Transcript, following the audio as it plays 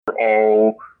We're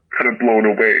all kind of blown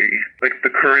away. Like the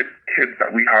current kids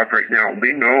that we have right now,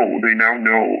 they now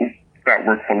know that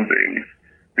we're closing.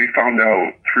 They found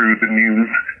out through the news.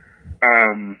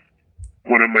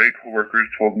 One of my coworkers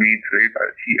told me today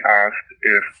that he asked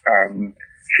if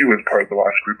she was part of the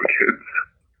last group of kids.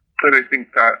 And I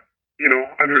think that,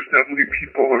 understandably the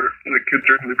kids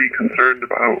are going to be concerned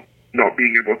about not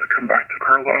being able to come back to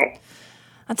Carlisle.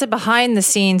 That's a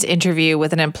behind-the-scenes interview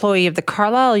with an employee of the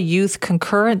Carlisle Youth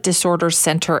Concurrent Disorders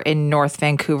Centre in North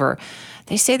Vancouver.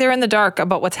 They say they're in the dark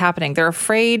about what's happening. They're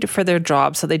afraid for their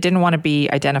job, so they didn't want to be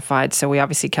identified, so we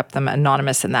obviously kept them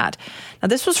anonymous in that. Now,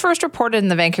 this was first reported in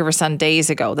the Vancouver Sun days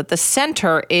ago that the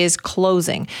centre is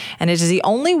closing, and it is the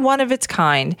only one of its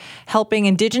kind helping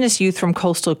Indigenous youth from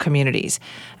coastal communities.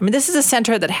 I mean, this is a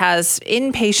centre that has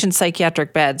inpatient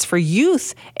psychiatric beds for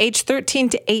youth aged 13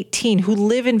 to 18 who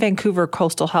live in Vancouver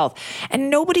Coastal Health, and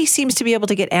nobody seems to be able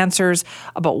to get answers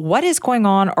about what is going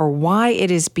on or why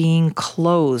it is being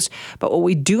closed. But what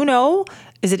we do know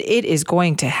is that it is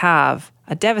going to have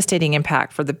a devastating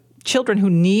impact for the children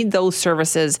who need those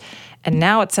services and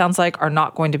now it sounds like are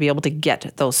not going to be able to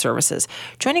get those services.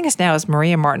 Joining us now is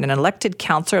Maria Martin, an elected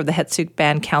councillor of the Hetsuk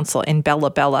Band Council in Bella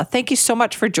Bella. Thank you so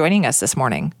much for joining us this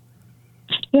morning.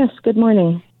 Yes, good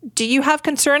morning. Do you have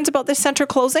concerns about this centre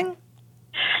closing?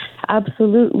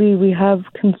 Absolutely, we have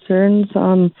concerns.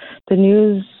 The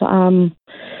news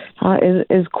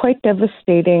is quite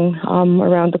devastating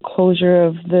around the closure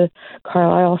of the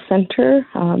Carlisle Centre.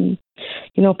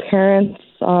 Parents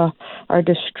are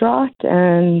distraught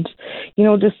and,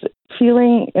 just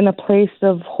feeling in a place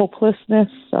of hopelessness,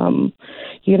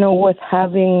 with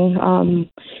having,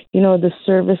 the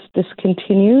service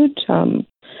discontinued.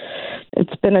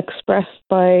 It's been expressed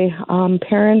by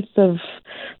parents of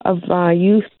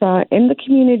youth in the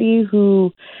community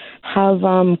who have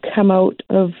come out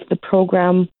of the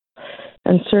program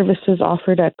and services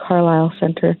offered at Carlisle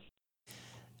Centre.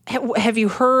 Have you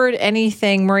heard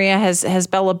anything, Maria? Has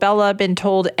Bella Bella been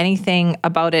told anything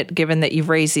about it, given that you've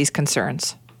raised these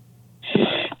concerns?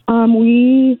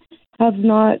 We have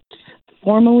not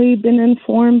formally been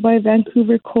informed by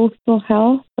Vancouver Coastal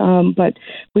Health, but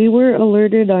we were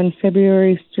alerted on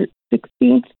February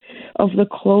 16th of the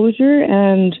closure,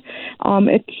 and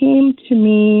it came to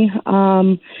me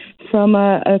from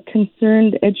a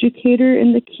concerned educator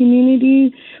in the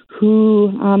community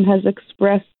who has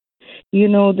expressed,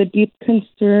 the deep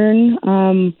concern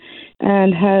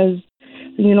and has,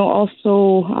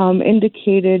 also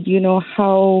indicated,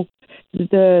 how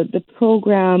the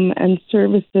program and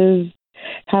services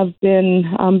have been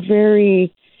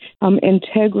very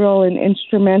integral and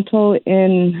instrumental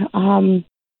in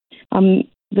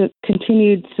the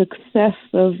continued success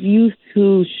of youth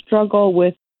who struggle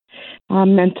with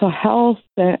mental health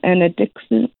and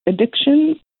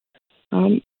addictions.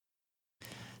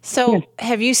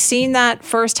 Have you seen that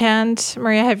firsthand,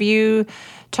 Maria? Have you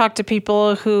talked to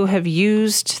people who have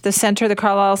used the centre, the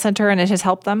Carlisle Centre, and it has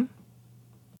helped them?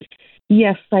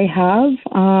 Yes, I have.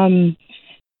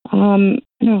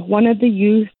 One of the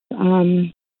youth,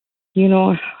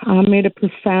 made a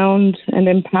profound and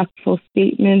impactful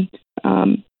statement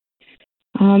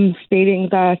stating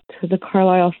that the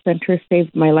Carlisle Centre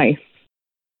saved my life.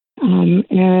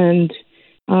 And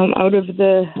out of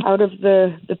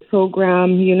the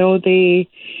program,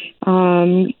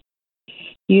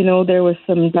 there was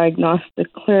some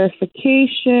diagnostic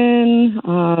clarification,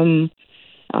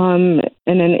 and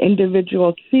an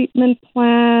individual treatment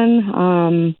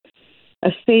plan,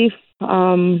 a safe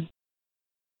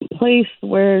place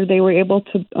where they were able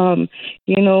to,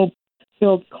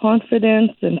 build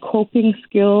confidence and coping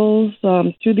skills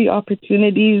through the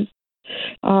opportunities.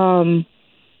 And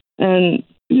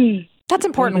that's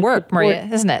important work, Maria,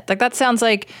 isn't it? Like, that sounds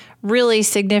like really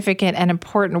significant and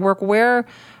important work. Where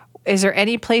is there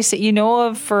any place that you know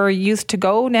of for youth to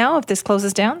go now if this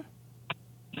closes down?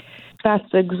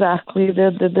 That's exactly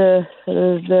the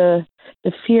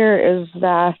fear is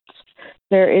that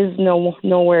there is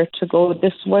nowhere to go.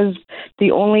 This was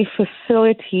the only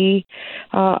facility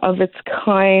of its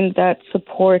kind that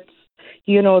supports,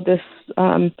 this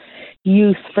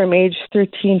youth from age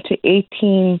 13 to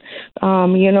 18,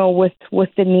 with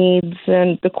the needs.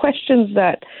 And the questions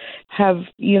that have,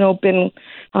 been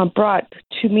brought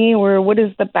to me were, what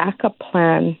is the backup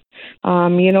plan?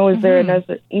 Is there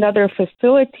another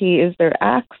facility? Is there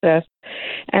access?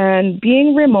 And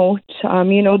being remote,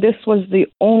 this was the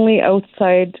only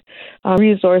outside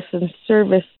resource and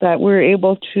service that we're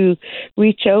able to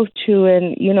reach out to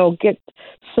and, get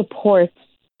support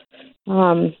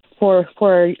for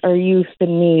our youth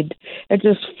in need. It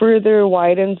just further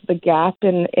widens the gap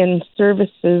in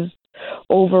services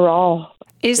overall.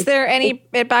 Is there any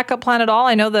backup plan at all?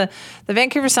 I know the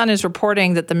Vancouver Sun is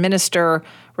reporting that the minister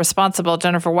responsible,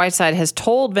 Jennifer Whiteside, has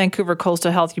told Vancouver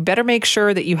Coastal Health, you better make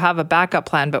sure that you have a backup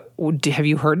plan. But have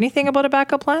you heard anything about a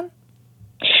backup plan?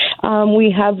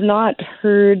 We have not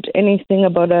heard anything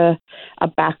about a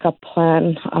backup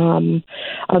plan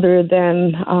other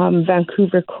than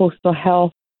Vancouver Coastal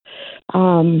Health,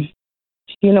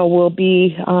 will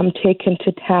be taken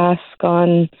to task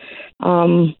on,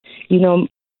 on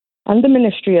the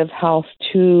Ministry of Health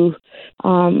to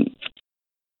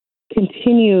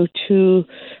continue to,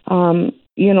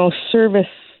 service,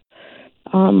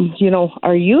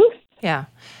 our youth. Yeah.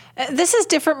 This is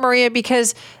different, Maria,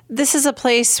 because this is a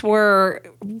place where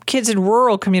kids in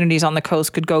rural communities on the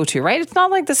coast could go to, right? It's not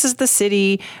like this is the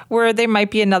city where there might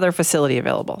be another facility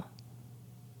available.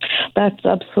 That's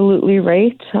absolutely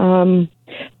right. On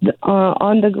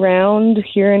the ground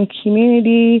here in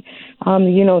community,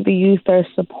 the youth are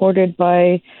supported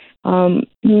by an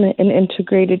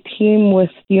integrated team with,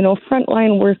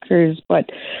 frontline workers, but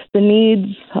the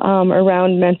needs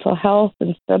around mental health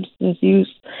and substance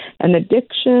use and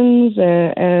addictions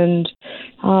and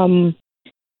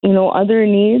other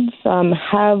needs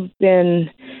have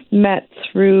been met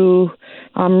through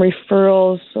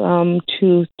referrals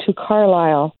to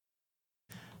Carlisle.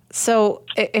 So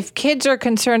if kids are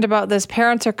concerned about this,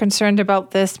 parents are concerned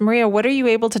about this, Maria, what are you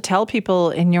able to tell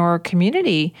people in your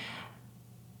community?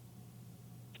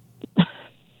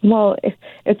 Well,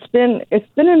 it's been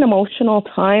an emotional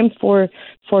time for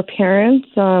parents.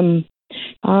 As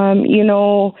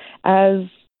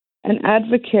an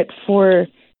advocate for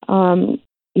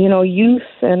youth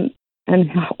and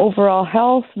overall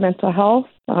health, mental health,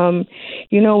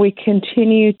 we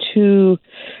continue to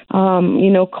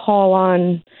call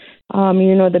on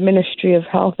the Ministry of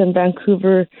Health in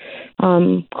Vancouver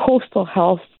Coastal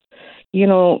Health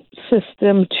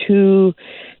system to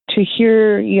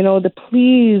hear, the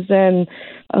pleas and,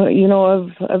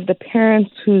 of the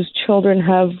parents whose children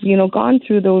have, gone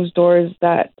through those doors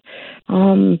that,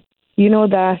 the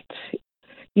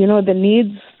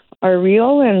needs are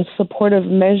real and supportive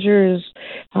measures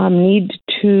need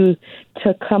to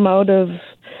come out of,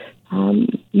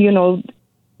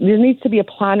 there needs to be a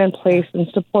plan in place and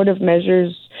supportive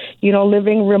measures,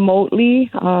 living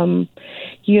remotely,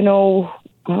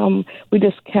 we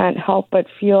just can't help but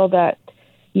feel that,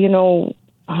 the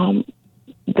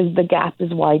gap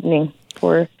is widening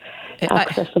for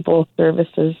accessible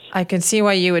services. I can see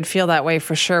why you would feel that way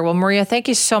for sure. Well, Maria, thank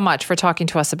you so much for talking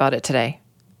to us about it today.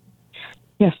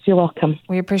 Yes, you're welcome.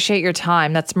 We appreciate your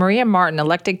time. That's Maria Martin,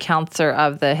 elected councillor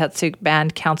of the Heiltsuk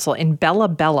Band Council in Bella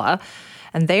Bella.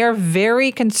 And they are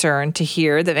very concerned to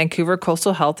hear that Vancouver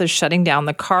Coastal Health is shutting down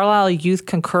the Carlisle Youth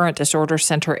Concurrent Disorder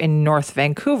Centre in North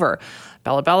Vancouver.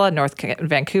 Bella Bella, North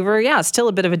Vancouver, still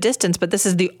a bit of a distance, but this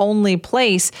is the only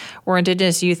place where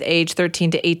Indigenous youth aged 13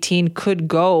 to 18 could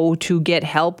go to get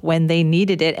help when they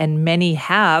needed it, and many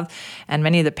have. And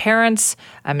many of the parents,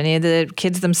 many of the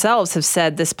kids themselves have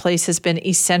said this place has been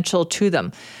essential to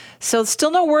them. So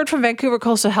still no word from Vancouver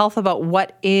Coastal Health about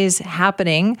what is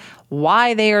happening,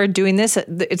 why they are doing this.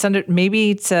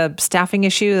 Maybe it's a staffing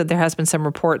issue. There has been some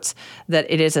reports that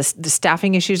it is the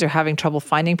staffing issues. They're having trouble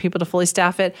finding people to fully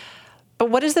staff it. But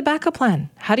what is the backup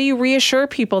plan? How do you reassure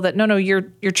people that, no, your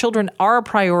children are a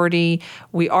priority.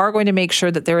 We are going to make sure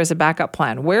that there is a backup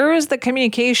plan. Where is the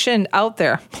communication out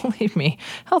there? Believe me,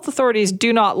 health authorities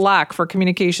do not lack for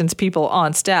communications people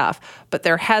on staff, but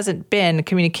there hasn't been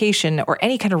communication or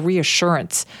any kind of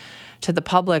reassurance to the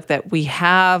public that we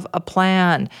have a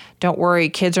plan. Don't worry,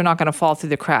 kids are not going to fall through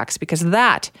the cracks, because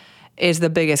that is the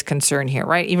biggest concern here,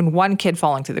 right? Even one kid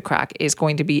falling through the crack is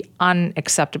going to be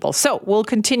unacceptable. So we'll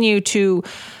continue to,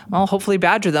 hopefully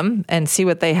badger them and see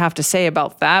what they have to say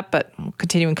about that, but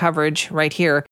continuing coverage right here